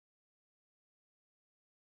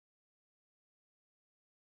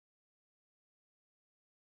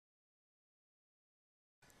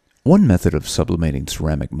One method of sublimating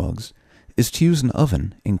ceramic mugs is to use an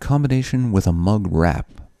oven in combination with a mug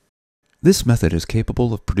wrap. This method is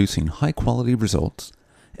capable of producing high-quality results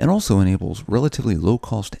and also enables relatively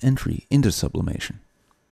low-cost entry into sublimation.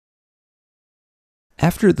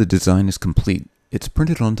 After the design is complete, it's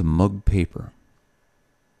printed onto mug paper.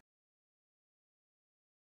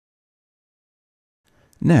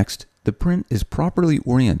 Next, the print is properly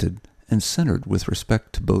oriented and centered with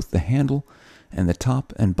respect to both the handle and the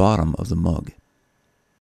top and bottom of the mug.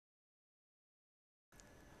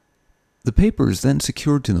 The paper is then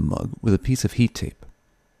secured to the mug with a piece of heat tape.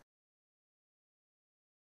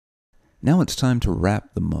 Now it's time to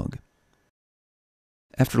wrap the mug.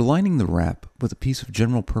 After lining the wrap with a piece of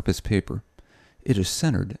general-purpose paper, it is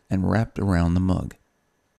centered and wrapped around the mug.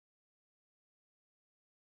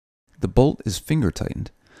 The bolt is finger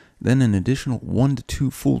tightened, then an additional 1 to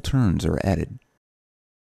 2 full turns are added.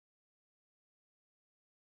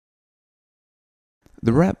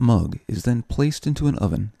 The wrapped mug is then placed into an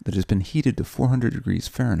oven that has been heated to 400 degrees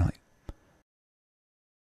Fahrenheit.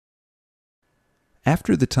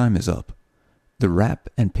 After the time is up, the wrap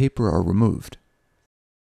and paper are removed.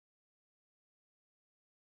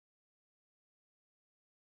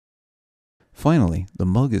 Finally, the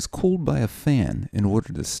mug is cooled by a fan in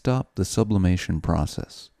order to stop the sublimation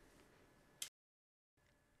process.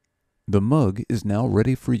 The mug is now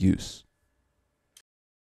ready for use.